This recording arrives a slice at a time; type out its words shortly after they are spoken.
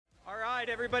right,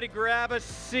 everybody grab a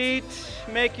seat.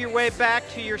 Make your way back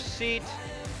to your seat.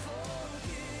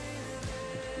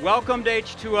 Welcome to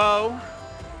H2O.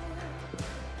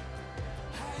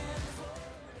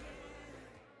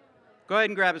 Go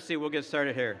ahead and grab a seat. We'll get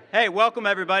started here. Hey, welcome,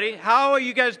 everybody. How are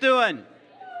you guys doing?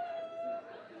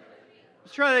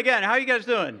 Let's try that again. How are you guys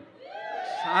doing?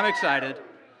 I'm excited.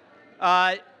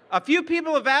 A few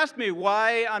people have asked me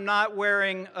why I'm not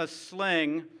wearing a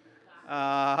sling.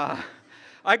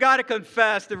 I got to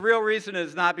confess, the real reason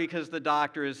is not because the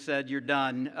doctor has said you're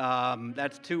done.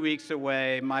 That's 2 weeks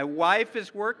away. My wife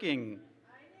is working.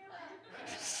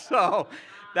 So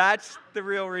that's the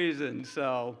real reason.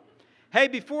 So, hey,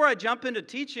 before I jump into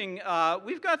teaching,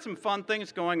 we've got some fun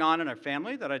things going on in our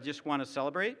family that I just want to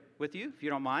celebrate with you, if you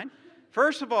don't mind.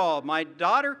 First of all, my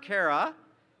daughter, Kara,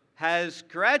 has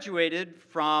graduated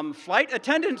from flight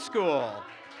attendant school.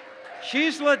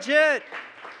 She's legit.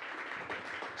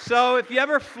 So if you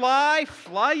ever fly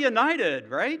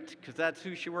United, right? Because that's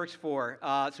who she works for.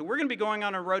 So we're going to be going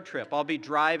on a road trip. I'll be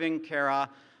driving Kara.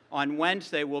 On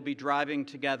Wednesday, we'll be driving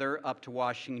together up to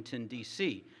Washington,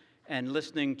 D.C. and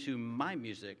listening to my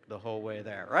music the whole way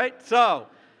there, right? So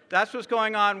that's what's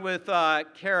going on with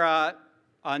Kara.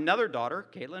 Another daughter,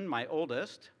 Caitlin, my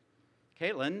oldest.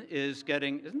 Caitlin is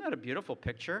getting, isn't that a beautiful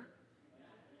picture?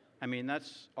 I mean,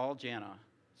 that's all Jana.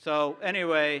 So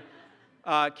anyway,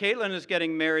 Caitlin is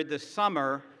getting married this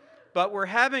summer, but we're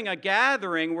having a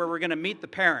gathering where we're going to meet the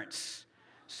parents.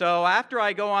 So after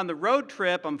I go on the road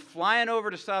trip, I'm flying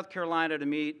over to South Carolina to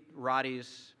meet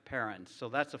Roddy's parents. So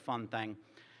that's a fun thing.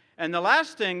 And the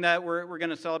last thing that we're going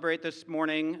to celebrate this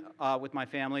morning with my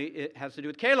family, it has to do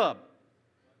with Caleb.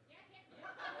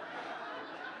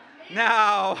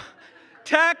 Now,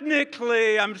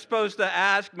 technically, I'm supposed to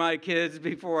ask my kids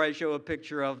before I show a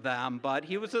picture of them, but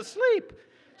he was asleep.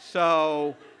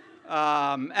 So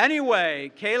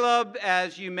anyway, Caleb,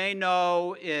 as you may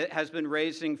know, has been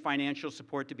raising financial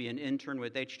support to be an intern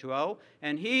with H2O,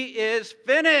 and he is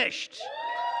finished.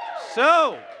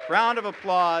 So, round of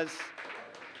applause.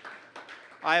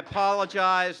 I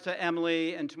apologize to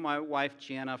Emily and to my wife,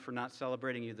 Jana, for not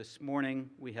celebrating you this morning.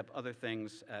 We have other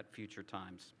things at future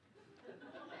times.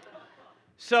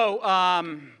 So,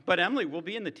 but Emily will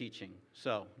be in the teaching,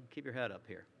 so keep your head up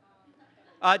here.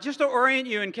 Just to orient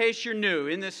you, in case you're new,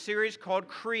 in this series called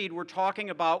Creed, we're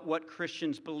talking about what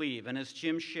Christians believe. And as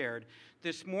Jim shared,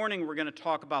 this morning we're going to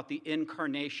talk about the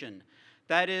Incarnation.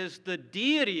 That is the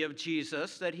deity of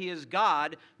Jesus, that he is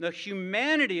God, the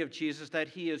humanity of Jesus, that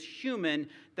he is human,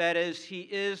 that is, he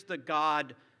is the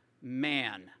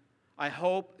God-man. I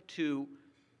hope to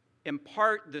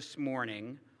impart this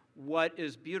morning what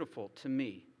is beautiful to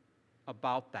me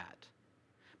about that.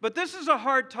 But this is a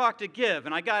hard talk to give,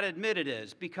 and I got to admit it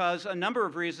is, because a number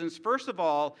of reasons. First of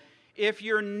all, if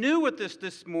you're new with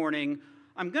this morning,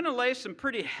 I'm going to lay some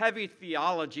pretty heavy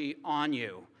theology on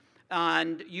you.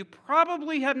 And you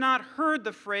probably have not heard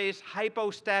the phrase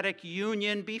hypostatic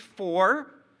union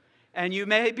before, and you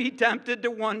may be tempted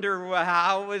to wonder, well,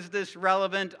 how is this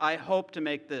relevant? I hope to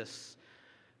make this,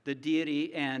 the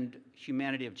deity and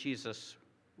humanity of Jesus,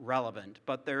 relevant.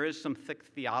 But there is some thick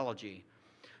theology.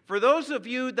 For those of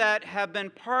you that have been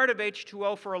part of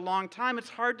H2O for a long time, it's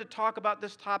hard to talk about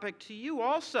this topic to you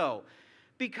also,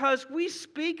 because we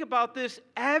speak about this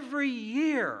every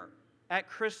year at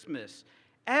Christmas.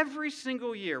 Every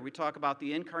single year we talk about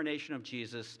the incarnation of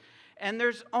Jesus, and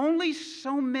there's only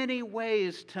so many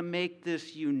ways to make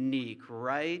this unique,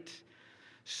 right?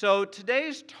 So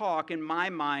today's talk, in my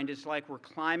mind, is like we're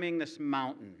climbing this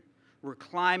mountain. We're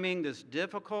climbing this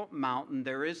difficult mountain.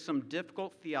 There is some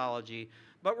difficult theology,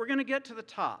 but we're going to get to the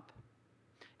top.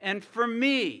 And for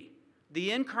me,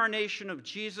 the incarnation of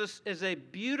Jesus is a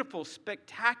beautiful,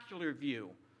 spectacular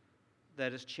view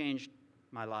that has changed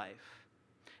my life.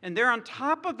 And there on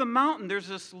top of the mountain, there's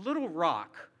this little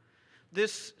rock,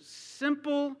 this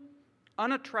simple,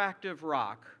 unattractive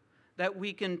rock that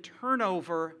we can turn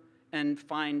over and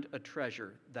find a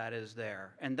treasure that is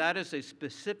there. And that is a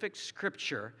specific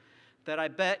scripture that I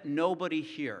bet nobody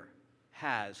here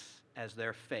has as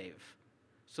their fave.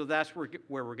 So that's where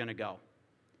we're going to go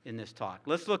in this talk.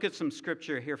 Let's look at some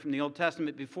scripture here from the Old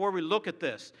Testament. Before we look at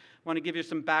this, I want to give you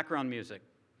some background music.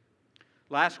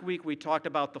 Last week we talked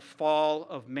about the fall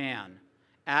of man,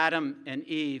 Adam and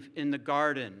Eve in the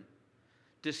garden.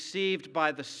 Deceived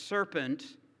by the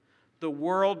serpent, the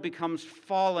world becomes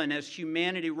fallen as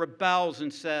humanity rebels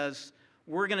and says,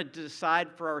 we're going to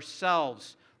decide for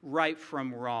ourselves right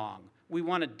from wrong. We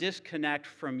want to disconnect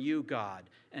from you, God.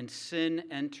 And sin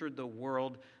entered the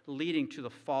world, leading to the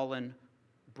fallen,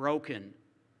 broken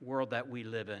world that we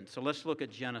live in. So let's look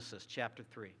at Genesis chapter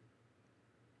 3.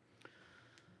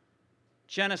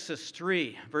 Genesis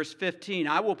 3, verse 15,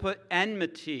 I will put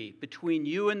enmity between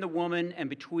you and the woman, and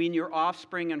between your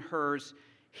offspring and hers.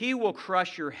 He will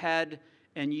crush your head,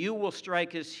 and you will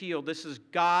strike his heel. This is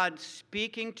God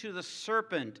speaking to the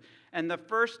serpent. And the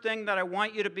first thing that I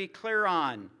want you to be clear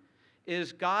on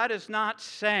is God is not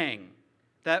saying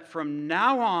that from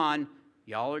now on,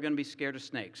 y'all are going to be scared of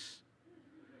snakes.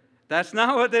 That's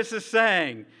not what this is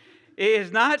saying. It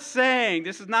is not saying,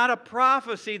 this is not a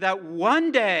prophecy that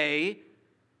one day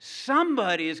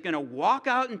somebody is going to walk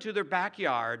out into their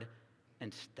backyard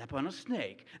and step on a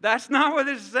snake. That's not what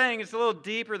this is saying. It's a little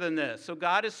deeper than this. So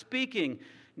God is speaking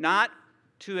not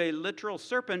to a literal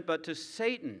serpent, but to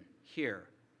Satan here.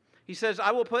 He says, I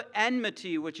will put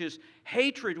enmity, which is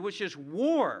hatred, which is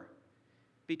war,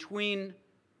 between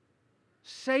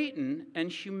Satan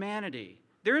and humanity.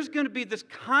 There's going to be this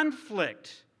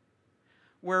conflict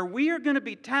where we are going to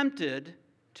be tempted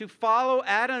to follow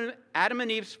Adam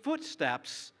and Eve's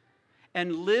footsteps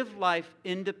and live life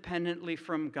independently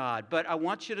from God. But I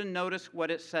want you to notice what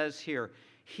it says here.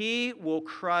 He will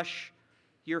crush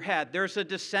your head. There's a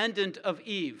descendant of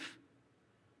Eve,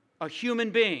 a human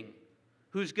being,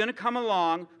 who's going to come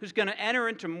along, who's going to enter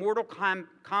into mortal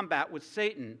combat with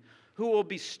Satan, who will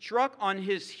be struck on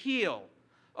his heel,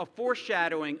 a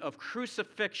foreshadowing of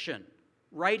crucifixion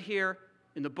right here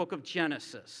in the book of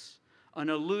Genesis, an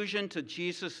allusion to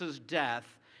Jesus' death.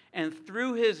 And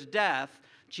through his death,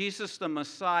 Jesus the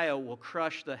Messiah will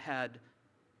crush the head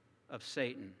of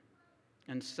Satan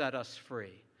and set us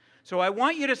free. So I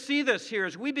want you to see this here.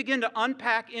 As we begin to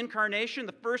unpack incarnation,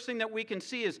 the first thing that we can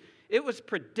see is it was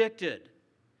predicted.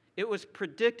 It was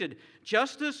predicted.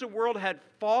 Just as the world had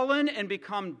fallen and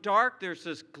become dark, there's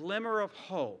this glimmer of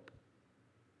hope.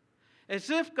 As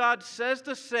if God says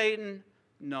to Satan,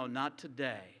 no, not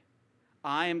today.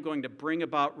 I am going to bring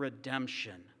about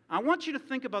redemption. I want you to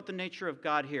think about the nature of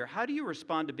God here. How do you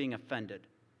respond to being offended?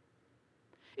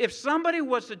 If somebody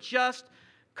was to just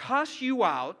cuss you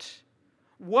out,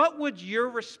 what would your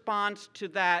response to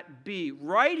that be?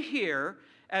 Right here,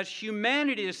 as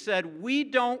humanity has said, we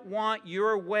don't want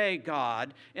your way,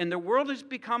 God, and the world has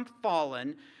become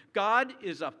fallen, God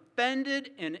is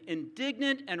offended and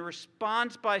indignant and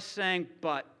responds by saying,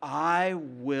 but I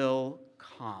will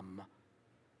come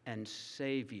and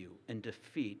save you and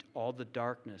defeat all the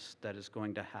darkness that is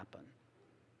going to happen.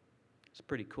 It's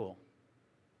pretty cool.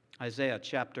 Isaiah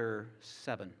chapter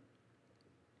 7.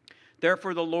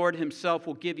 Therefore the Lord himself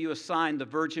will give you a sign. The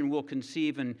virgin will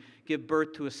conceive and give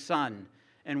birth to a son,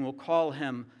 and will call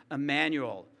him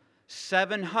Emmanuel.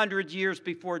 700 years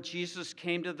before Jesus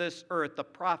came to this earth, the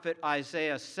prophet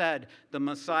Isaiah said the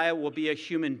Messiah will be a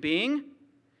human being.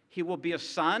 He will be a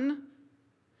son.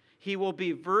 He will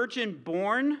be virgin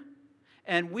born,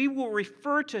 and we will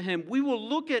refer to him, we will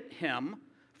look at him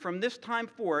from this time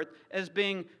forth as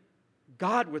being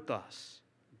God with us,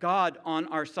 God on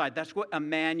our side. That's what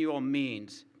Emmanuel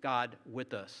means, God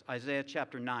with us. Isaiah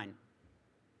chapter 9.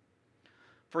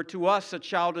 For to us a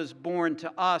child is born,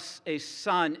 to us a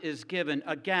son is given.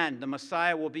 Again, the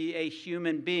Messiah will be a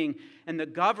human being, and the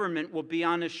government will be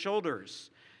on his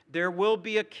shoulders. There will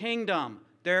be a kingdom.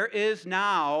 There is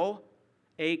now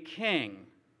a king.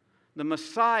 The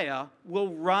Messiah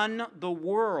will run the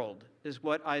world, is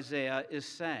what Isaiah is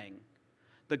saying.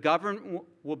 The government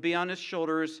will be on his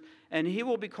shoulders, and he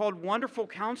will be called Wonderful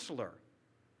Counselor.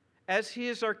 As he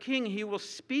is our king, he will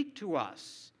speak to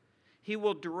us. He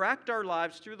will direct our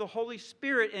lives through the Holy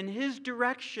Spirit, and his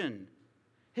direction,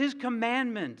 his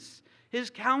commandments,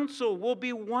 his counsel will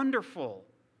be wonderful.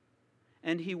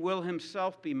 And he will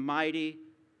himself be mighty,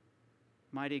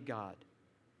 mighty God.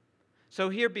 So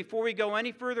here, before we go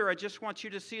any further, I just want you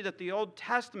to see that the Old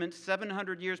Testament,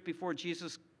 700 years before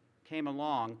Jesus came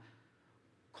along,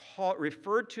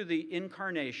 referred to the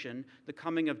incarnation, the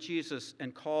coming of Jesus,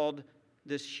 and called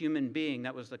this human being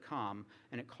that was to come,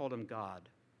 and it called him God.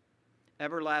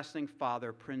 Everlasting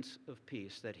Father, Prince of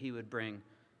Peace, that he would bring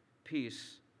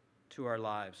peace to our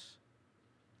lives.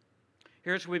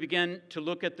 Here's where we begin to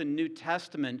look at the New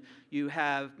Testament. You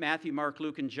have Matthew, Mark,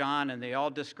 Luke, and John, and they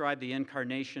all describe the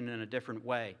incarnation in a different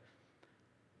way.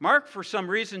 Mark, for some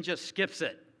reason, just skips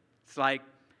it. It's like,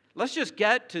 let's just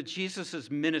get to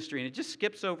Jesus' ministry, and it just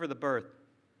skips over the birth.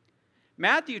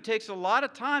 Matthew takes a lot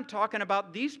of time talking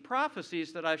about these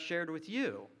prophecies that I've shared with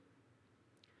you.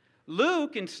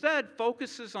 Luke, instead,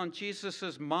 focuses on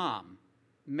Jesus' mom,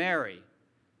 Mary,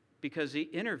 because he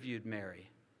interviewed Mary.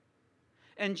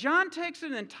 And John takes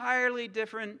an entirely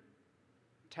different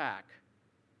tack.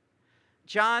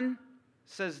 John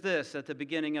says this at the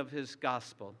beginning of his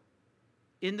gospel.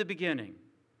 In the beginning.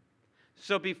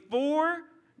 So before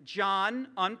John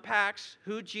unpacks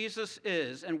who Jesus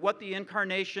is and what the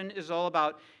incarnation is all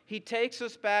about, he takes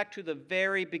us back to the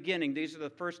very beginning. These are the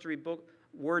first three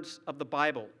words of the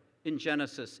Bible in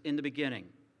Genesis, in the beginning.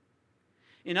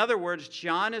 In other words,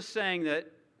 John is saying that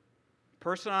the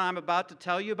person I'm about to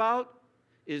tell you about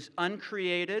is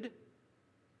uncreated.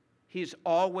 He's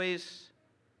always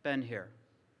been here.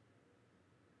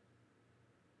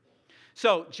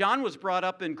 So, John was brought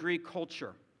up in Greek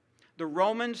culture. The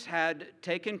Romans had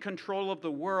taken control of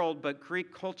the world, but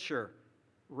Greek culture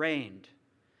reigned.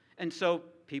 And so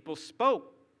people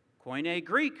spoke Koine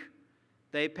Greek.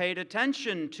 They paid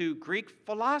attention to Greek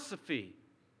philosophy.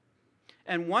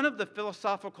 And one of the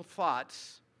philosophical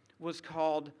thoughts was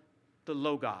called the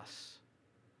Logos.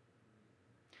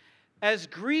 As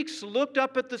Greeks looked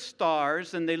up at the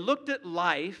stars and they looked at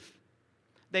life,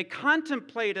 they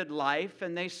contemplated life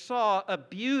and they saw a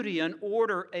beauty, an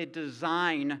order, a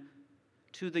design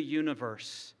to the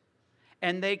universe.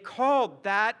 And they called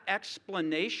that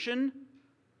explanation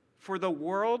for the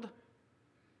world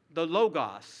the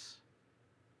Logos.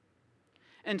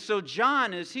 And so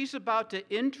John, as he's about to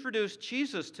introduce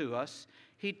Jesus to us,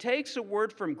 he takes a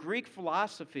word from Greek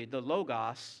philosophy, the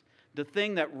Logos, the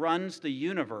thing that runs the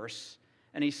universe,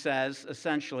 and he says,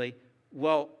 essentially,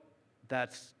 well,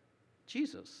 that's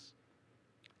Jesus.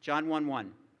 John 1:1.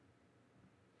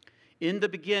 In the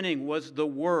beginning was the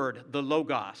Word, the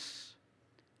Logos.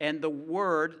 And the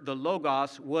Word, the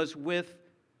Logos, was with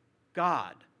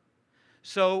God.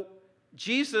 So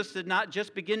Jesus did not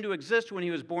just begin to exist when he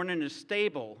was born in a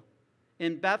stable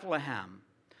in Bethlehem.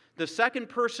 The second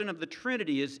person of the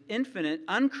Trinity is infinite,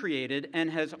 uncreated,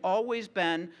 and has always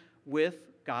been with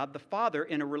God the Father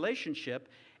in a relationship.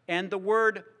 And the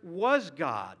Word was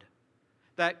God.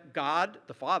 That God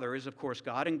the Father is, of course,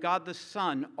 God, and God the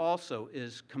Son also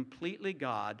is completely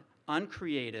God,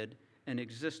 uncreated, and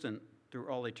existent through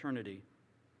all eternity.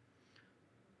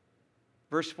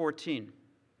 Verse 14.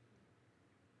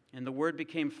 And the Word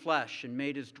became flesh and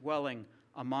made his dwelling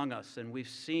among us, and we've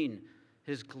seen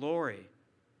his glory.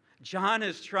 John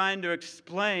is trying to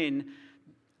explain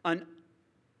an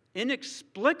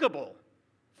inexplicable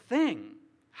thing.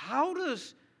 How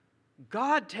does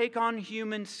God take on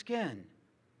human skin?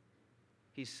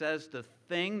 He says the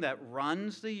thing that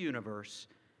runs the universe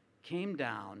came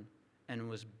down and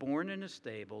was born in a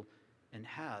stable and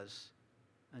has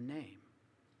a name.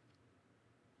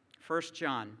 1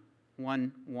 John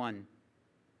 1:1.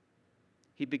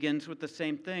 He begins with the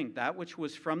same thing, that which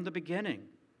was from the beginning,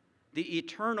 the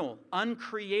eternal,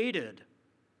 uncreated,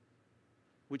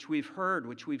 which we've heard,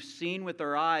 which we've seen with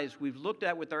our eyes, we've looked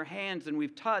at with our hands, and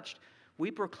we've touched.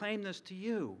 We proclaim this to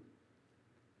you.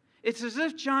 It's as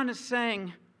if John is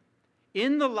saying,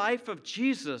 in the life of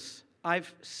Jesus,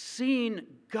 I've seen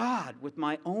God with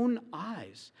my own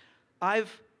eyes.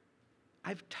 I've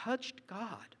touched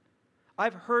God.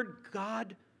 I've heard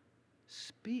God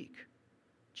speak.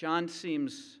 John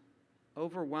seems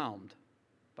overwhelmed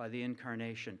by the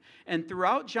incarnation. And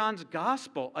throughout John's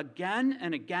gospel, again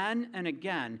and again and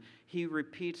again, he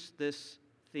repeats this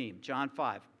theme. John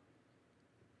 5.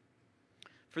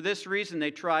 For this reason,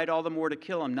 they tried all the more to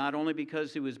kill him, not only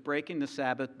because he was breaking the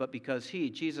Sabbath, but because he,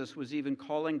 Jesus, was even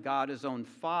calling God his own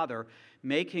Father,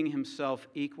 making himself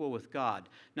equal with God.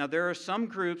 Now, there are some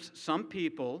groups, some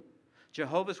people,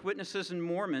 Jehovah's Witnesses and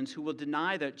Mormons, who will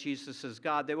deny that Jesus is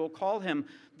God. They will call him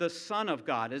the Son of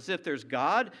God, as if there's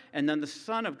God, and then the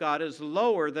Son of God is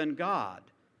lower than God.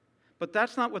 But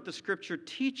that's not what the Scripture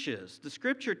teaches. The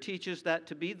Scripture teaches that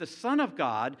to be the Son of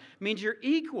God means you're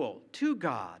equal to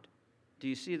God. Do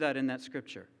you see that in that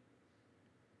Scripture?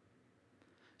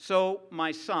 So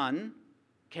my son,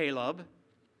 Caleb,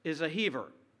 is a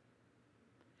Heber.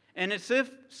 And it's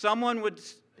if someone would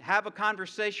have a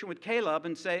conversation with Caleb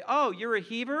and say, oh, you're a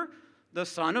Heber, the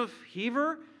son of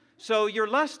Heber, so you're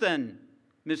less than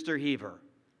Mr. Heber.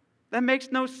 That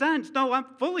makes no sense. No, I'm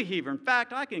fully Heber. In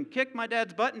fact, I can kick my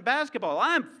dad's butt in basketball.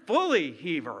 I'm fully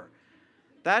Heber.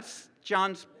 That's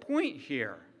John's point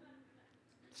here.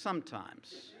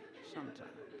 Sometimes.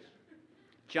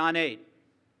 John 8.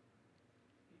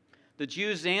 The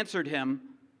Jews answered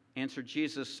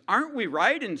Jesus, aren't we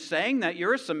right in saying that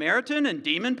you're a Samaritan and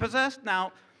demon-possessed?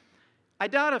 Now, I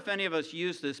doubt if any of us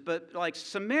use this, but like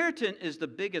Samaritan is the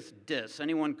biggest diss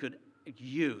anyone could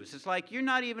use. It's like you're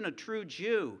not even a true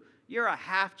Jew. You're a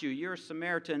half-Jew. You're a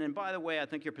Samaritan. And by the way, I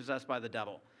think you're possessed by the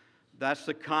devil. That's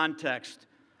the context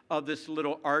of this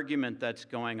little argument that's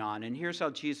going on. And here's how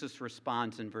Jesus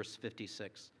responds in verse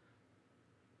 56.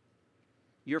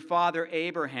 Your father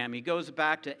Abraham, he goes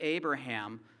back to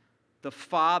Abraham, the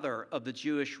father of the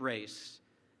Jewish race.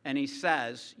 And he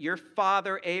says, your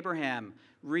father Abraham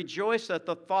rejoiced at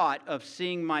the thought of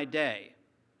seeing my day.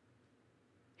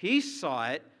 He saw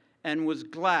it and was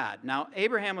glad. Now,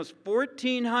 Abraham was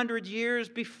 1,400 years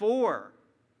before.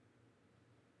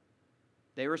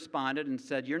 They responded and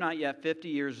said, "You're not yet 50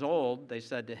 years old," they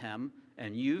said to him,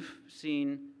 "and you've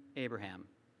seen Abraham."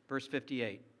 Verse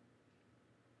 58.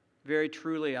 "Very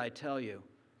truly I tell you,"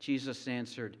 Jesus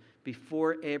answered,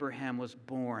 "before Abraham was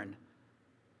born,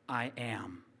 I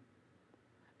am."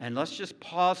 And let's just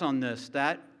pause on this.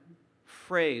 That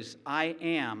phrase, "I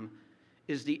am,"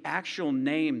 is the actual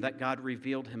name that God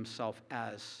revealed himself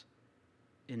as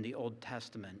in the Old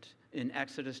Testament. In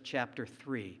Exodus chapter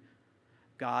 3,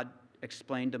 God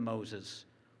explained to Moses,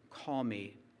 "Call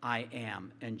me, I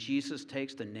am." And Jesus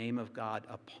takes the name of God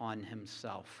upon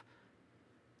himself.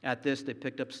 At this, they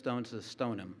picked up stones to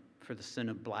stone him for the sin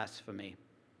of blasphemy.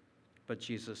 But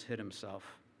Jesus hid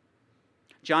himself.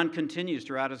 John continues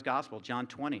throughout his gospel, John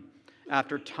 20.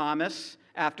 After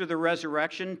the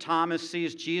resurrection, Thomas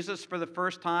sees Jesus for the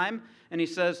first time, and he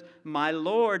says, "My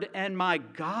Lord and my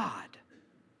God."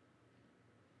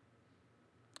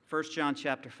 1 John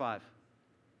chapter 5.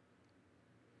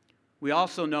 We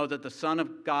also know that the Son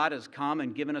of God has come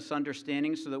and given us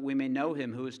understanding so that we may know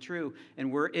him who is true,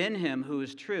 and we're in him who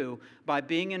is true by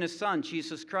being in his Son,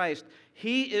 Jesus Christ.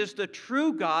 He is the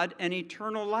true God and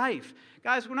eternal life.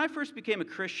 Guys, when I first became a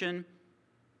Christian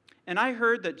and I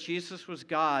heard that Jesus was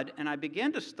God and I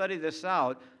began to study this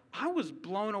out, I was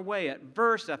blown away at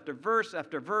verse after verse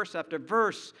after verse after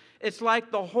verse. It's like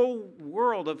the whole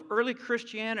world of early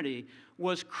Christianity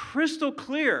was crystal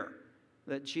clear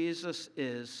that Jesus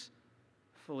is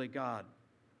fully God.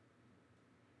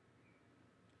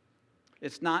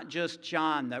 It's not just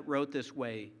John that wrote this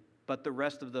way, but the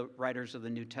rest of the writers of the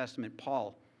New Testament.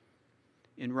 Paul,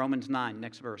 in Romans 9,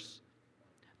 next verse.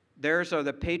 "Theirs are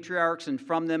the patriarchs, and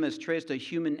from them is traced a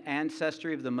human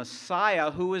ancestry of the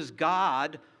Messiah, who is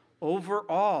God over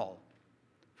all,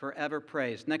 forever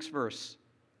praised." Next verse.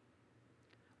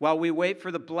 "While we wait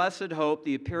for the blessed hope,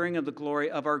 the appearing of the glory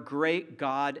of our great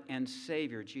God and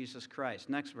Savior, Jesus Christ."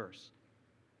 Next verse.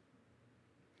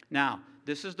 Now,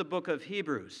 this is the book of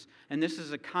Hebrews, and this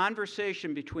is a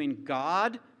conversation between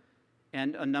God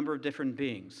and a number of different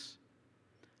beings.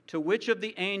 "To which of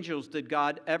the angels did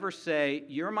God ever say,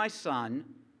 'You're my son,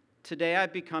 today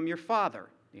I've become your father'?"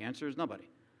 The answer is nobody.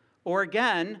 "Or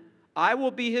again, 'I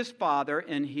will be his father,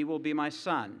 and he will be my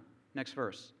son'?" Next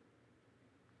verse.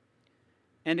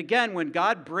 "And again, when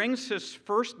God brings his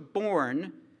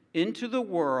firstborn into the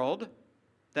world,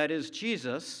 that is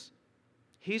Jesus,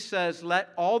 he says,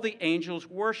 'Let all the angels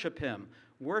worship him.'"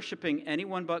 Worshiping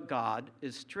anyone but God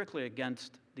is strictly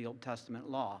against the Old Testament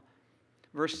law.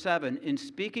 Verse 7, "In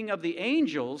speaking of the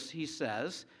angels," he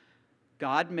says,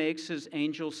 "God makes his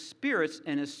angels spirits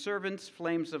and his servants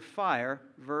flames of fire."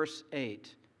 Verse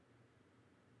 8.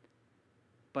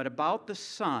 "But about the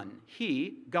Son,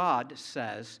 he, God,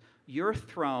 says, 'Your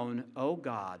throne, O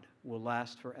God, will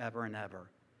last forever and ever.'"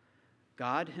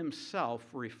 God himself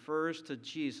refers to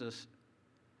Jesus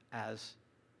as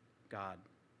God.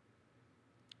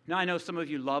 Now, I know some of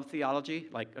you love theology,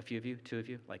 like a few of you, two of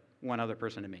you, like one other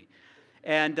person and me.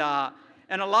 And a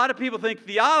lot of people think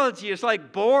theology is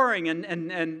like boring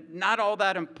and not all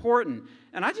that important.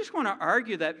 And I just want to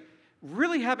argue that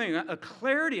really having a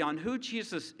clarity on who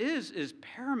Jesus is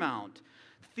paramount.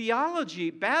 Theology,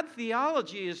 bad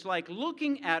theology, is like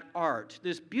looking at art,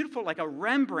 this beautiful, like a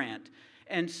Rembrandt,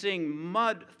 and seeing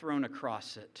mud thrown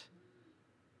across it.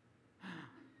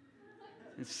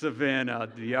 And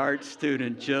Savannah, the art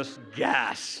student, just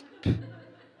gasped.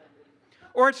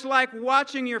 Or it's like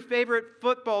watching your favorite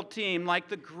football team, like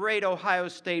the great Ohio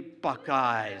State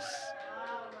Buckeyes.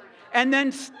 And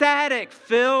then static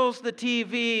fills the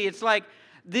TV. It's like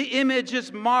the image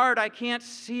is marred. I can't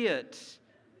see it.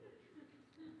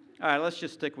 All right, let's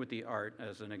just stick with the art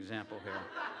as an example here.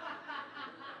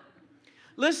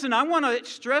 Listen, I want to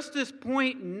stress this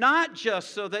point not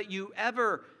just so that you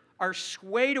ever are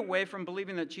swayed away from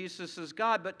believing that Jesus is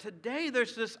God, but today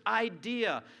there's this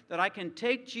idea that I can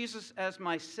take Jesus as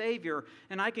my Savior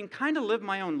and I can kind of live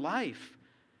my own life.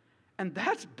 And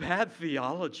that's bad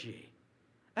theology.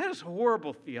 That is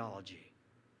horrible theology.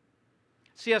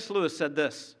 C.S. Lewis said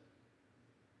this.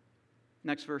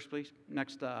 Next verse, please.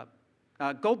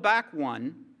 Go back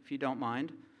one, if you don't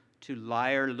mind, to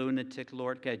liar, lunatic,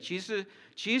 Lord. Okay, Jesus,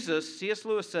 C.S.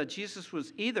 Lewis said Jesus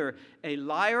was either a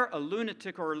liar, a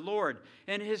lunatic, or a Lord.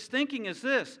 And his thinking is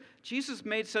this. Jesus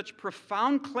made such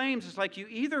profound claims. It's like you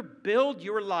either build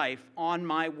your life on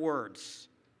my words,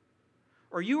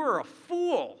 or you are a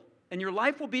fool, and your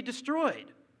life will be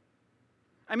destroyed.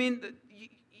 I mean,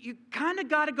 you kind of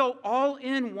got to go all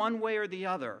in one way or the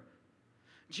other.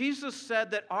 Jesus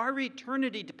said that our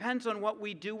eternity depends on what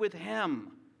we do with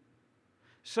him.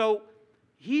 So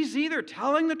he's either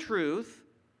telling the truth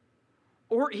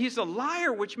or he's a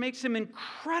liar, which makes him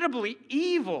incredibly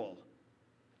evil.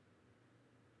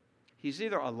 He's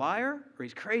either a liar or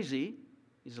he's crazy,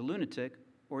 he's a lunatic,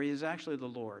 or he is actually the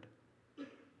Lord.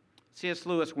 C.S.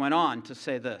 Lewis went on to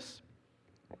say this: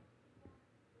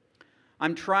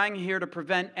 I'm trying here to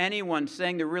prevent anyone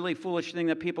saying the really foolish thing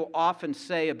that people often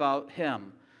say about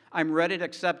him. I'm ready to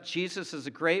accept Jesus as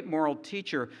a great moral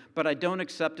teacher, but I don't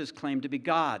accept his claim to be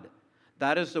God.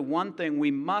 That is the one thing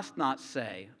we must not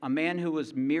say. A man who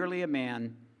was merely a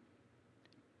man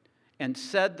and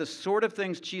said the sort of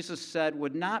things Jesus said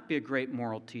would not be a great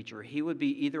moral teacher. He would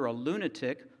be either a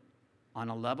lunatic on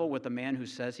a level with a man who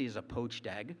says he is a poached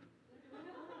egg,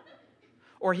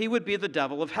 or he would be the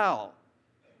devil of hell.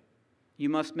 You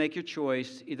must make your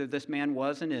choice. Either this man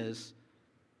was and is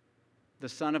the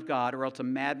Son of God, or else a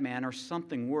madman or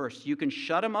something worse. You can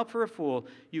shut him up for a fool,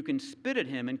 you can spit at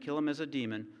him and kill him as a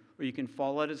demon, or you can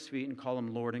fall at his feet and call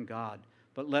him Lord and God.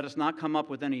 But let us not come up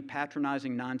with any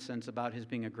patronizing nonsense about his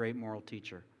being a great moral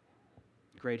teacher.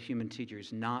 Great human teacher.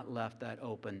 He's not left that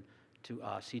open to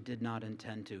us. He did not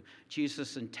intend to.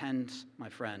 Jesus intends, my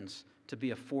friends, to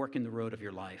be a fork in the road of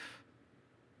your life.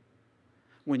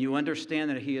 When you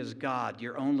understand that he is God,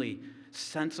 your only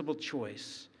sensible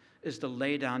choice is to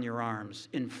lay down your arms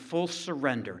in full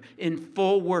surrender, in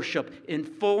full worship, in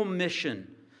full mission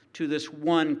to this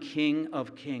one King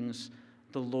of Kings,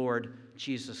 the Lord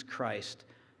Jesus Christ,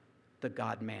 the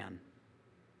God-man.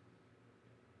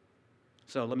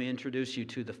 So let me introduce you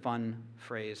to the fun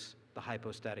phrase, the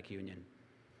hypostatic union.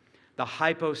 The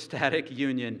hypostatic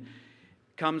union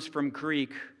comes from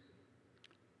Greek.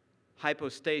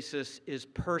 Hypostasis is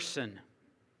person.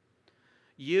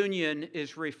 Union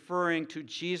is referring to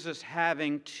Jesus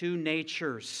having two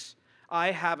natures.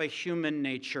 I have a human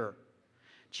nature.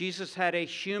 Jesus had a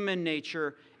human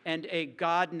nature and a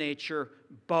God nature,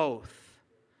 both.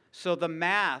 So the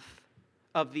math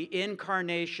of the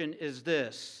incarnation is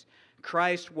this: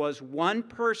 Christ was one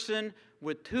person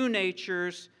with two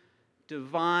natures,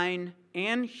 divine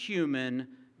and human,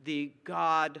 the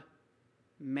God-man.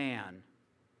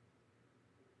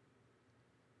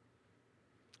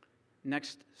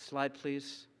 Next slide,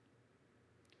 please.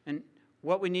 And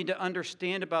what we need to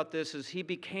understand about this is he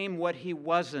became what he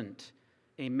wasn't,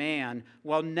 a man,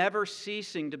 while never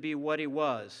ceasing to be what he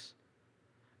was,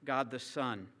 God the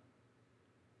Son.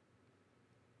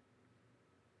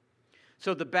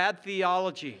 So the bad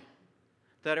theology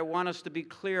that I want us to be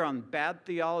clear on, bad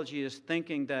theology is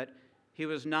thinking that he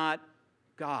was not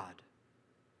God.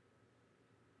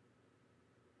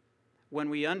 When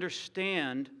we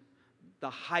understand the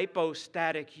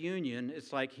hypostatic union,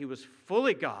 it's like he was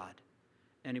fully God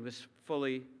and he was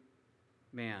fully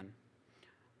man.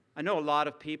 I know a lot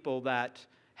of people that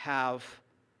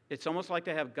it's almost like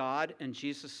they have God and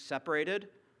Jesus separated.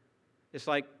 It's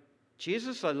like,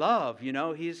 Jesus I love,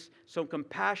 he's so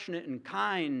compassionate and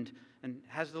kind and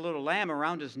has the little lamb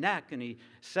around his neck and he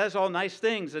says all nice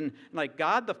things. And like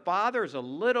God the Father is a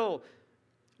little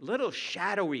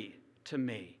shadowy to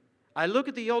me. I look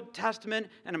at the Old Testament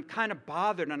and I'm kind of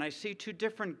bothered and I see two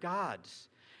different gods.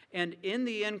 And in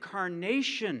the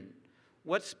incarnation,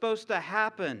 what's supposed to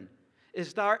happen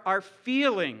is that our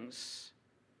feelings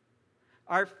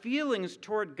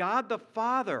toward God the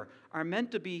Father are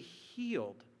meant to be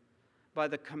healed by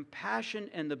the compassion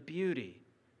and the beauty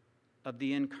of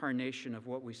the incarnation of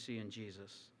what we see in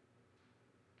Jesus.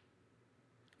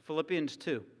 Philippians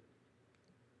 2.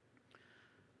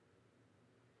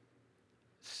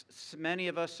 Many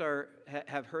of us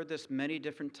have heard this many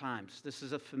different times. This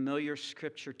is a familiar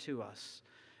scripture to us.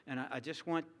 And I just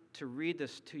want to read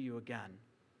this to you again.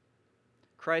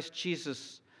 Christ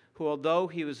Jesus, who although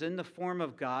he was in the form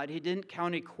of God, he didn't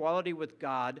count equality with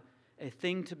God a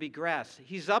thing to be grasped.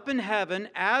 He's up in heaven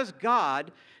as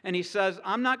God, and he says,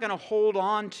 I'm not going to hold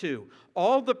on to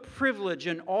all the privilege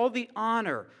and all the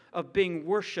honor of being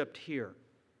worshiped here.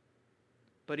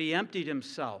 But he emptied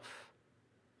himself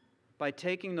by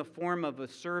taking the form of a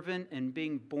servant and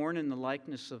being born in the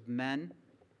likeness of men,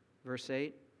 verse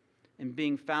 8, and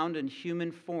being found in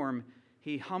human form,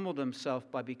 he humbled himself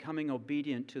by becoming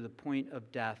obedient to the point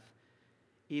of death,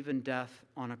 even death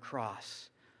on a cross.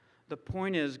 The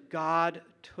point is, God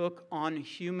took on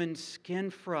human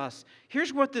skin for us.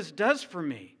 Here's what this does for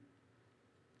me.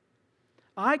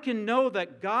 I can know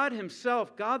that God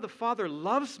himself, God the Father,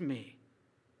 loves me,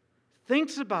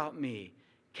 thinks about me,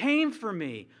 came for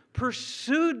me,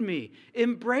 pursued me,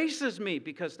 embraces me,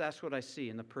 because that's what I see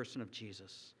in the person of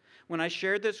Jesus. When I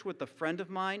shared this with a friend of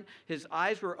mine, his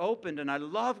eyes were opened, and I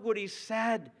love what he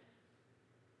said.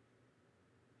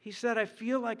 He said, I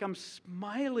feel like I'm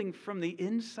smiling from the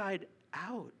inside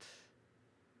out.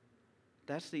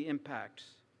 That's the impact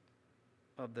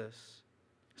of this.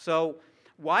 So,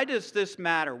 why does this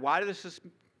matter? Why does this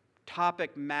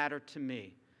topic matter to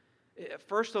me?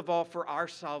 First of all, for our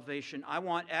salvation, I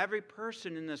want every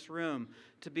person in this room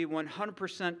to be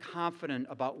 100% confident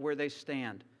about where they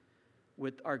stand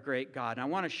with our great God. And I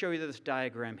want to show you this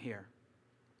diagram here.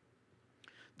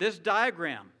 This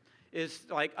diagram is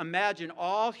like, imagine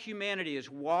all humanity is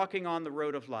walking on the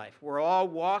road of life. We're all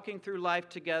walking through life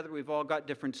together. We've all got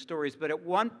different stories. But at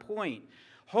one point,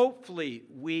 hopefully,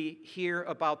 we hear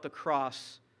about the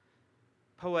cross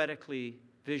poetically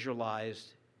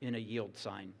visualized in a yield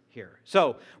sign here.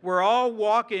 So we're all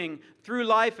walking through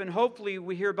life, and hopefully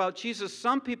we hear about Jesus.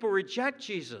 Some people reject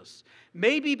Jesus,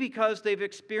 maybe because they've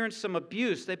experienced some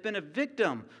abuse, they've been a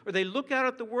victim, or they look out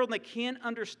at the world and they can't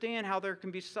understand how there can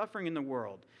be suffering in the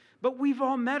world. But we've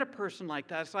all met a person like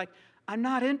that. It's like, I'm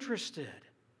not interested.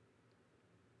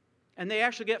 And they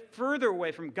actually get further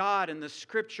away from God and the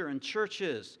Scripture and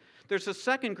churches. There's a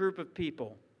second group of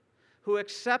people who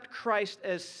accept Christ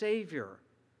as Savior.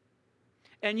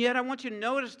 And yet I want you to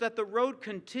notice that the road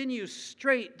continues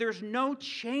straight. There's no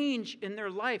change in their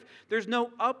life. There's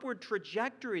no upward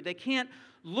trajectory. They can't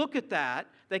look at that.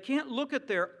 They can't look at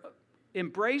their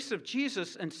embrace of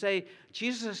Jesus and say,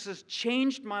 Jesus has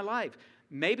changed my life.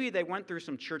 Maybe they went through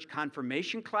some church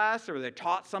confirmation class, or they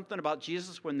taught something about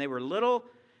Jesus when they were little.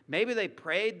 Maybe they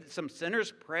prayed some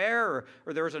sinner's prayer,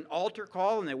 or there was an altar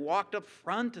call and they walked up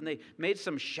front and they made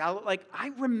some shallow, like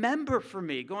I remember for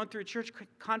me going through church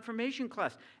confirmation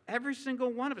class, every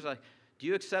single one of us, like, do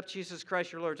you accept Jesus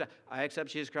Christ your Lord? I accept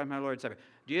Jesus Christ my Lord and Savior.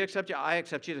 Do you accept? I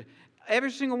accept Jesus.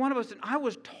 Every single one of us, and I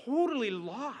was totally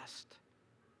lost.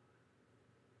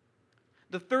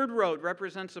 The third road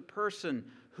represents a person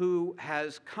who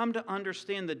has come to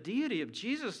understand the deity of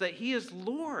Jesus, that he is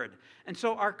Lord. And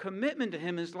so our commitment to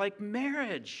him is like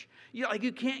marriage. You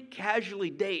can't casually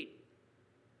date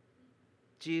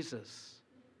Jesus.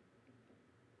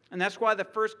 And that's why the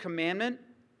first commandment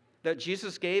that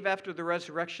Jesus gave after the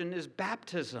resurrection is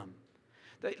baptism.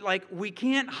 We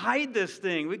can't hide this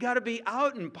thing. We got to be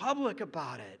out in public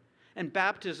about it. And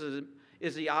baptism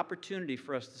is the opportunity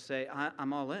for us to say,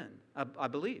 I'm all in. I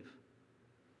believe.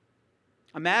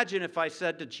 Imagine if I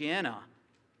said to Gianna,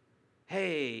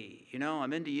 hey,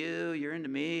 I'm into you, you're into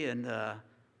me, and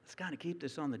let's kind of keep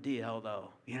this on the DL, though,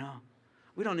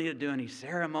 We don't need to do any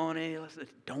ceremony.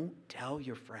 Don't tell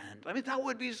your friend. That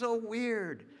would be so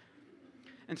weird.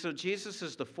 And so Jesus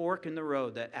is the fork in the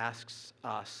road that asks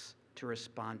us to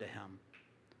respond to him.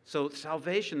 So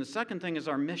salvation, the second thing is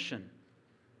our mission.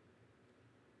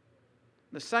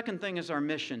 The second thing is our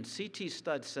mission. C.T.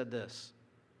 Studd said this.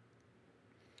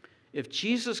 If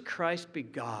Jesus Christ be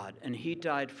God and he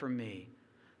died for me,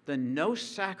 then no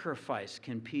sacrifice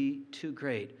can be too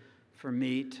great for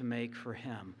me to make for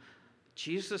him.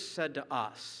 Jesus said to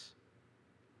us,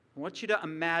 I want you to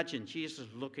imagine Jesus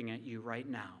looking at you right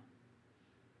now.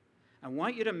 I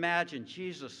want you to imagine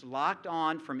Jesus locked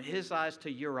on from his eyes to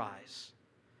your eyes.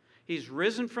 He's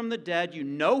risen from the dead. You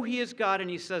know he is God, and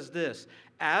he says this,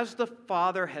 as the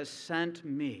Father has sent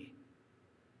me,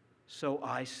 so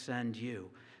I send you.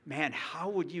 Man, how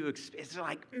would you experience? It's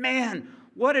like, man,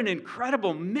 what an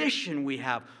incredible mission we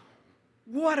have.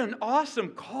 What an awesome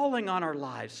calling on our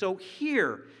lives. So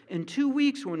here, in 2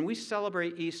 weeks when we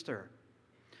celebrate Easter,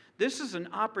 this is an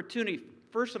opportunity,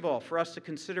 first of all, for us to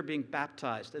consider being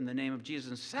baptized in the name of Jesus.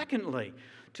 And secondly,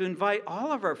 to invite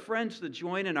all of our friends to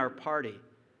join in our party,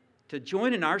 to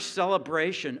join in our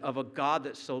celebration of a God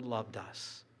that so loved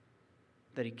us,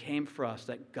 that he came for us,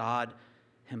 that God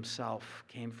himself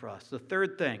came for us. The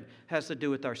third thing has to do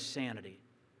with our sanity.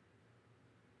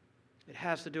 It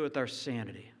has to do with our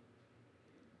sanity.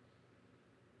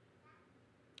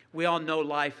 We all know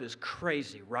life is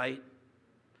crazy, right?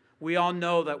 We all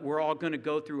know that we're all going to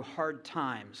go through hard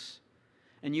times.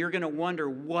 And you're going to wonder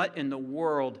what in the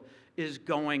world is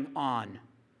going on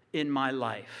in my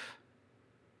life.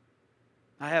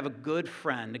 I have a good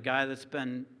friend, a guy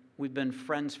we've been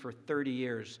friends for 30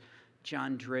 years,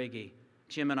 John Draghi.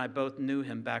 Jim and I both knew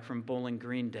him back from Bowling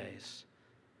Green days.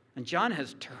 And John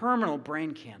has terminal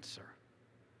brain cancer.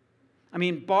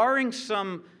 Barring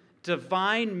some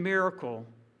divine miracle,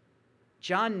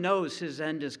 John knows his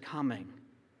end is coming.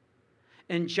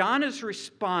 And John has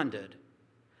responded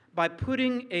by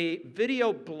putting a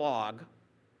video blog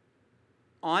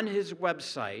on his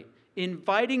website,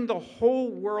 inviting the whole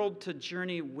world to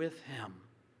journey with him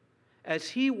as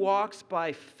he walks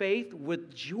by faith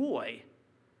with joy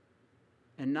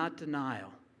and not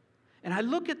denial. And I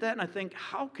look at that and I think,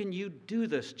 how can you do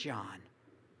this, John?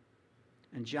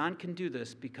 And John can do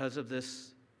this because of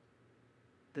this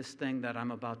thing that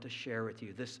I'm about to share with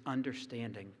you, this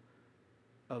understanding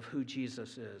of who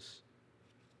Jesus is.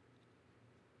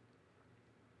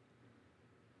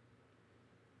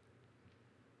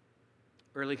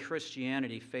 Early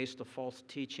Christianity faced a false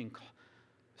teaching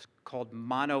called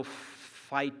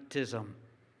monophysitism.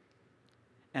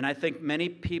 And I think many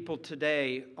people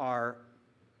today are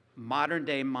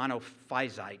modern-day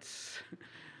monophysites.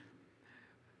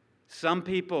 Some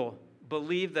people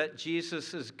believe that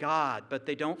Jesus is God, but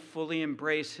they don't fully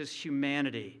embrace his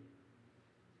humanity.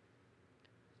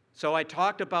 So I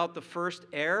talked about the first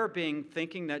error being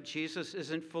thinking that Jesus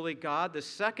isn't fully God. The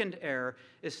second error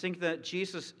is thinking that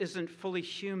Jesus isn't fully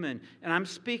human. And I'm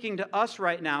speaking to us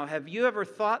right now. Have you ever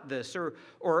thought this or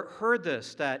heard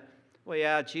this, that, well,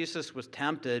 yeah, Jesus was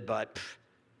tempted, but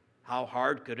how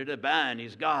hard could it have been?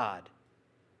 He's God.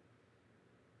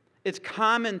 It's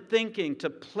common thinking to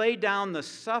play down the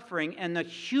suffering and the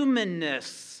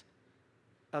humanness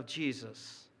of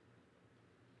Jesus.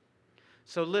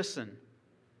 So listen.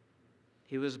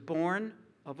 He was born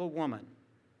of a woman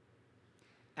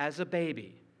as a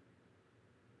baby.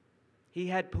 He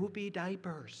had poopy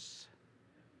diapers.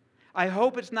 I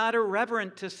hope it's not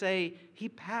irreverent to say he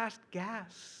passed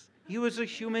gas. He was a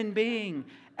human being.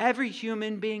 Every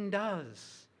human being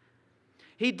does.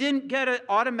 He didn't get an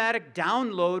automatic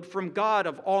download from God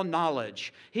of all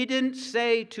knowledge. He didn't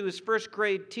say to his first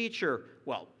grade teacher,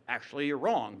 well, actually you're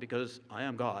wrong because I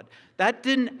am God. That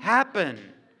didn't happen.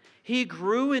 He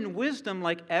grew in wisdom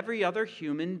like every other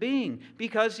human being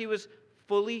because he was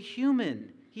fully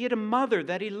human. He had a mother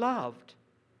that he loved.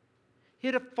 He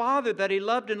had a father that he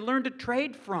loved and learned to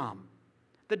trade from.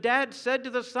 The dad said to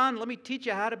the son, let me teach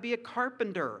you how to be a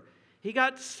carpenter. He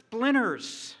got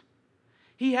splinters.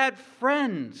 He had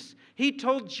friends. He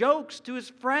told jokes to his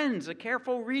friends. A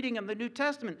careful reading of the New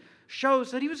Testament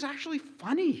shows that he was actually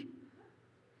funny.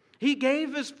 He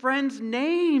gave his friends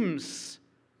names.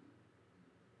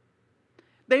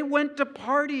 They went to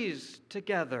parties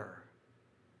together.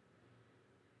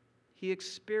 He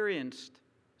experienced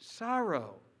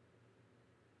sorrow,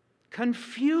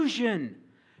 confusion.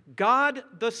 God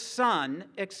the Son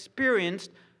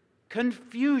experienced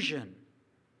confusion.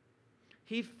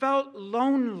 He felt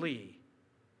lonely.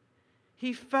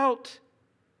 He felt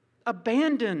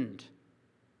abandoned.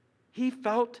 He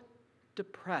felt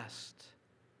depressed.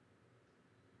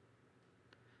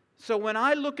 So when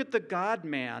I look at the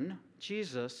God-man,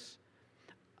 Jesus,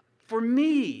 for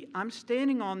me, I'm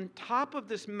standing on top of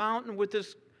this mountain with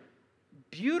this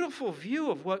beautiful view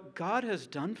of what God has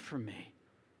done for me.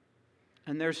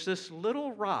 And there's this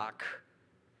little rock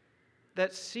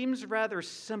that seems rather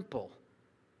simple,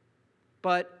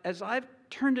 but as I've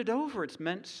turned it over, it's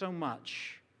meant so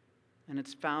much. And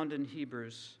it's found in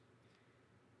Hebrews,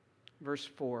 verse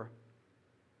 4.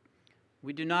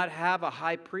 We do not have a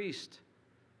high priest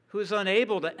who is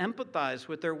unable to empathize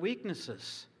with their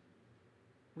weaknesses.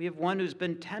 We have one who's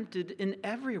been tempted in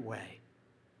every way,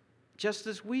 just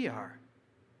as we are,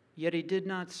 yet he did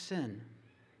not sin.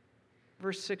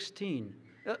 Verse 16.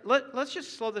 Let's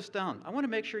just slow this down. I want to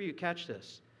make sure you catch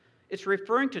this. It's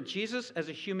referring to Jesus as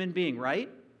a human being, right?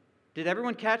 Did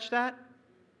everyone catch that?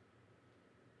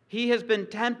 He has been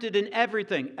tempted in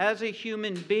everything as a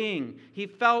human being. He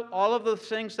felt all of the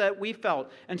things that we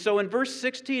felt. And so in verse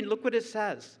 16, look what it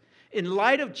says. In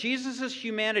light of Jesus'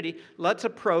 humanity, let's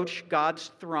approach God's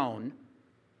throne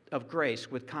of grace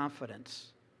with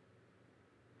confidence.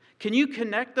 Can you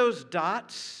connect those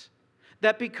dots?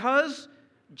 That because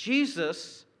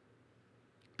Jesus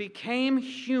became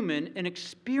human and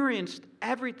experienced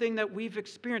everything that we've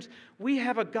experienced, we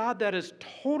have a God that is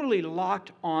totally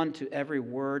locked on to every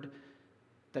word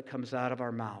that comes out of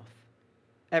our mouth.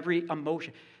 Every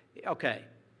emotion. Okay,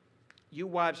 you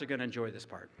wives are going to enjoy this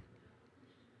part.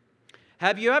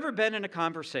 Have you ever been in a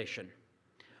conversation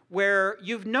where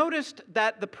you've noticed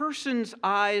that the person's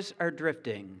eyes are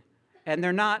drifting and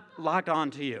they're not locked on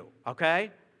to you,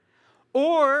 okay?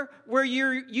 Or where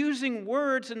you're using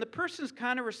words and the person's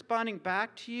kind of responding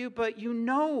back to you, but you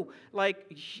know, like,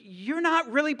 you're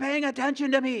not really paying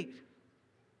attention to me.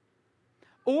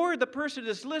 Or the person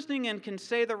is listening and can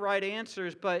say the right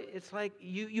answers, but it's like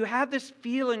you have this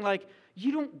feeling like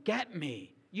you don't get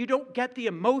me. You don't get the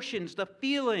emotions, the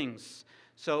feelings.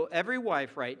 So every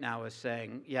wife right now is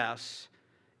saying yes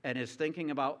and is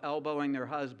thinking about elbowing their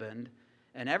husband.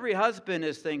 And every husband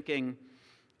is thinking,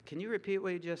 can you repeat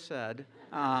what you just said?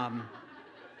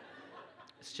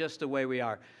 It's just the way we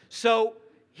are. So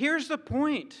here's the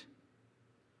point.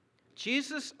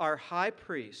 Jesus, our high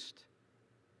priest,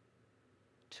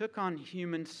 took on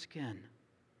human skin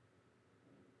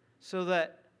so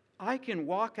that I can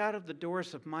walk out of the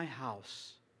doors of my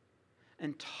house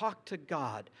and talk to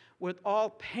God with all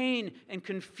pain and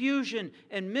confusion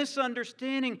and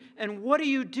misunderstanding. And what are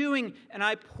you doing? And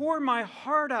I pour my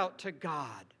heart out to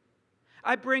God.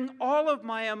 I bring all of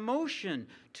my emotion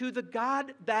to the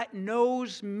God that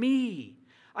knows me.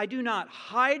 I do not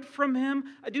hide from Him.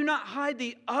 I do not hide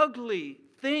the ugly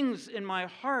things in my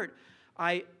heart.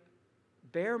 I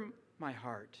bear my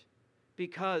heart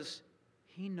because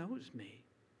He knows me.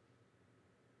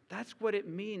 That's what it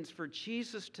means for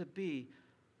Jesus to be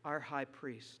our high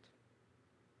priest.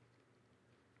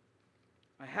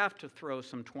 I have to throw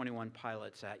some 21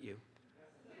 Pilots at you.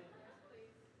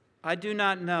 I do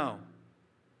not know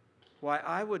why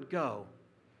I would go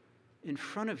in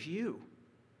front of you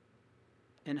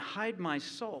and hide my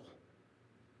soul,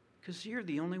 because you're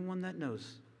the only one that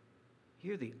knows.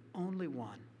 You're the only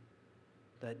one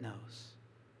that knows.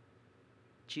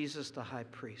 Jesus, the high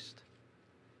priest.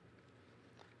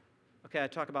 Okay, I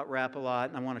talk about rap a lot,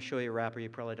 and I want to show you a rapper you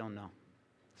probably don't know.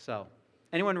 So,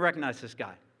 anyone recognize this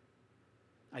guy?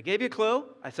 I gave you a clue.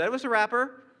 I said it was a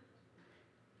rapper.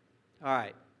 All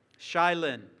right. Shai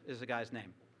Linne is the guy's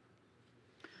name.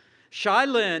 Shai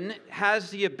Linne has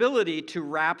the ability to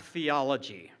rap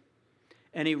theology,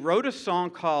 and he wrote a song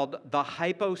called The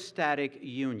Hypostatic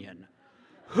Union.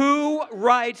 Who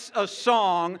writes a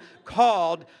song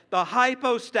called The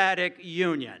Hypostatic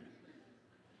Union?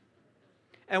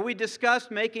 And we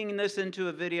discussed making this into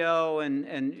a video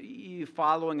and you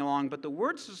following along, but the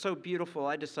words are so beautiful,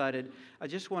 I decided I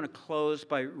just want to close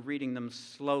by reading them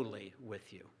slowly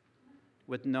with you,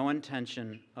 with no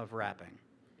intention of rapping,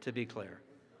 to be clear.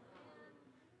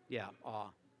 Yeah, awe.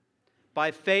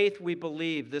 By faith we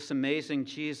believe this amazing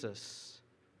Jesus,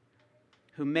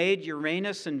 who made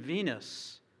Uranus and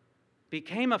Venus,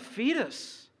 became a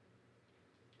fetus.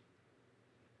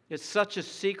 It's such a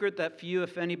secret that few,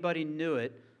 if anybody, knew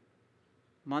it.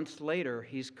 Months later,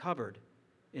 he's covered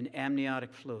in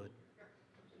amniotic fluid.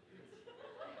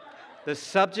 The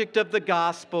subject of the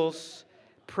Gospels,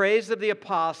 praise of the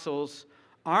apostles,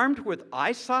 armed with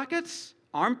eye sockets,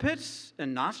 armpits,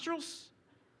 and nostrils?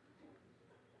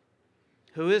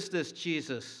 Who is this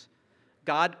Jesus?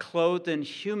 God clothed in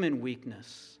human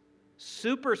weakness,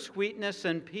 super sweetness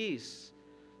and peace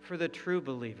for the true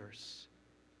believers.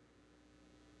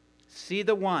 See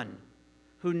the one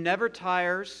who never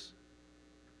tires,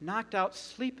 knocked out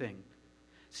sleeping.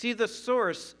 See the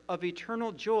source of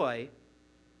eternal joy,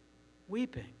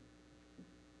 weeping.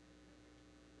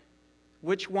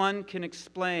 Which one can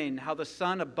explain how the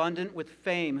Son abundant with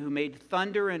fame, who made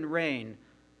thunder and rain,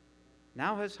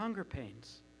 now has hunger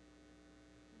pains?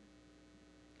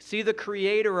 See the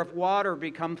Creator of water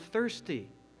become thirsty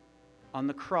on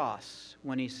the cross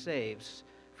when He saves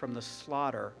from the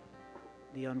slaughter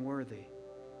the unworthy.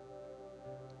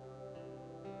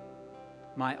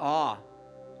 My awe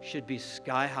should be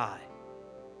sky high,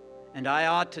 and I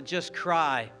ought to just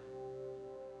cry,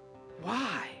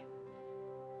 why?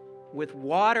 With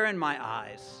water in my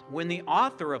eyes, when the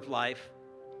author of life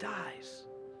dies.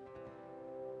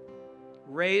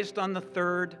 Raised on the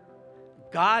third,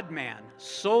 God-man,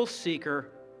 soul seeker,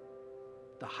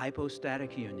 the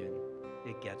hypostatic union,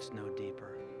 it gets no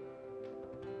deeper.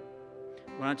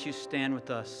 Why don't you stand with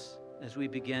us as we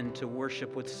begin to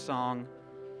worship with song?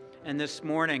 And this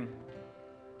morning,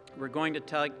 we're going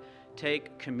to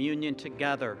take communion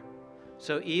together.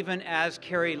 So even as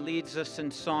Carrie leads us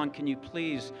in song, can you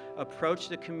please approach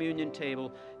the communion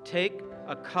table, take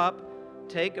a cup,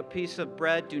 take a piece of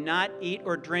bread, do not eat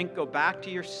or drink, go back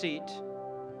to your seat,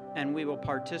 and we will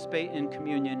participate in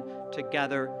communion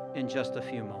together in just a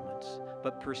few moments.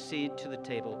 But proceed to the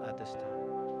table at this time.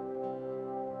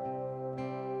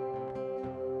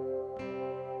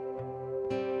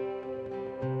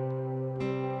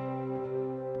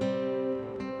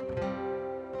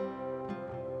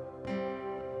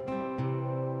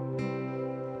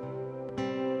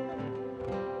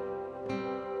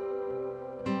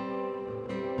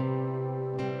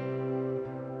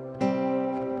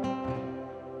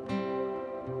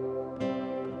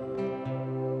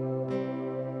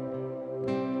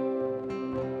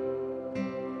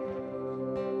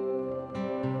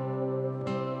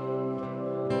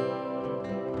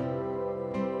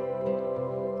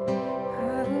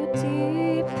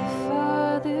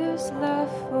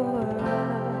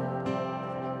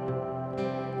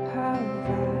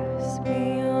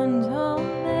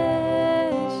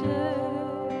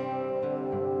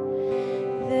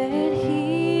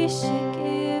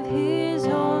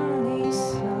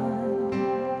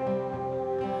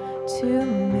 To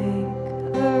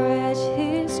make a wretch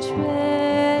his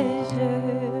treasure.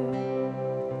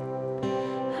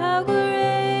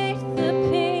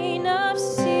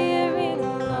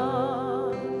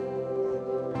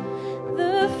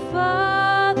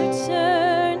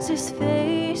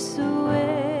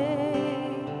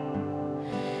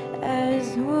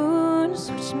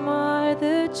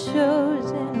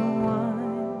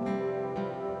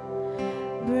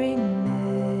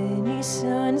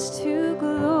 turns to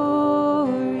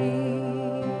glory.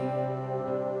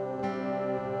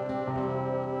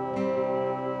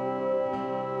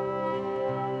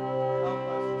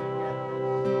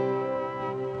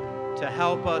 To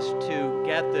help us to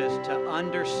get this, to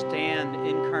understand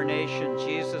incarnation,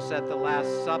 Jesus at the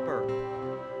Last Supper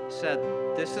said,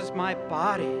 "This is my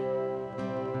body.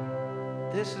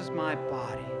 This is my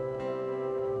body.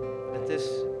 At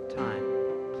this time,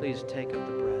 please take of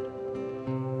the bread."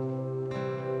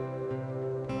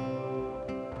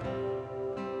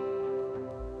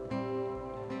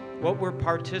 What we're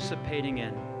participating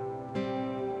in,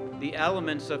 the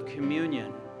elements of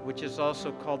communion, which is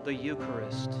also called the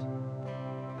Eucharist.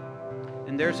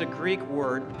 And there's a Greek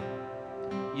word,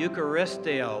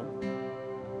 Eucharisteo,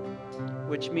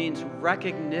 which means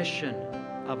recognition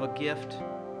of a gift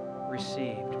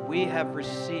received. We have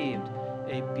received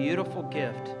a beautiful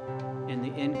gift in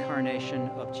the incarnation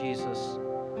of Jesus,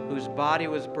 whose body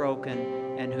was broken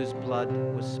and whose blood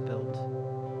was spilled.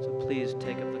 So please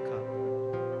take of the cup.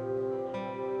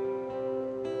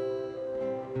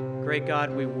 Great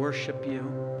God, we worship you.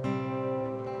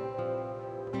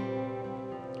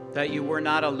 That you were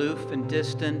not aloof and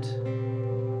distant.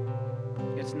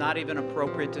 It's not even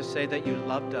appropriate to say that you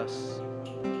loved us.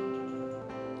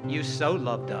 You so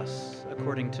loved us,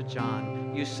 according to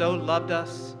John. You so loved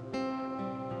us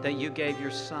that you gave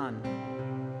your Son,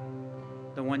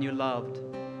 the one you loved,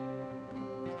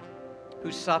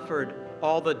 who suffered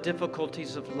all the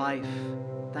difficulties of life.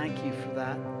 Thank you for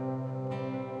that.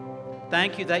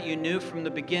 Thank you that you knew from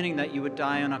the beginning that you would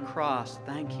die on a cross.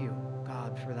 Thank you,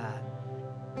 God, for that.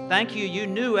 Thank you, you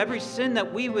knew every sin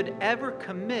that we would ever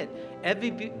commit,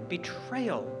 every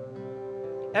betrayal,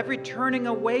 every turning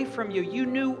away from you. You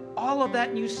knew all of that,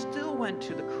 and you still went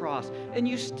to the cross, and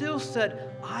you still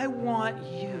said, "I want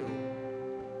you."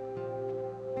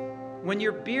 When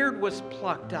your beard was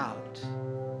plucked out,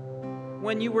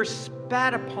 when you were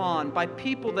spat upon by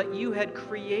people that you had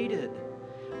created,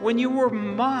 when you were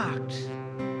mocked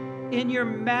in your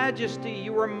majesty,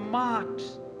 you were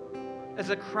mocked as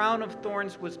a crown of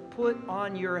thorns was put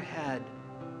on your head.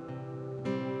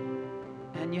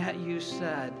 And yet you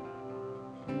said,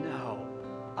 "No,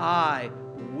 I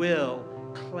will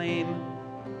claim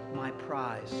my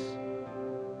prize,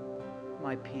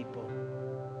 my people."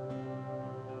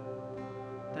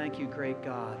 Thank you, great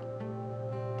God.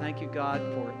 Thank you, God,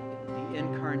 for the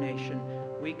incarnation.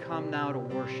 We come now to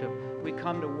worship. We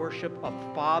come to worship a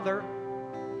Father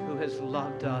who has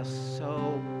loved us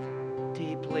so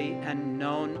deeply and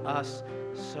known us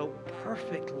so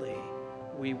perfectly.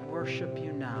 We worship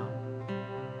you now.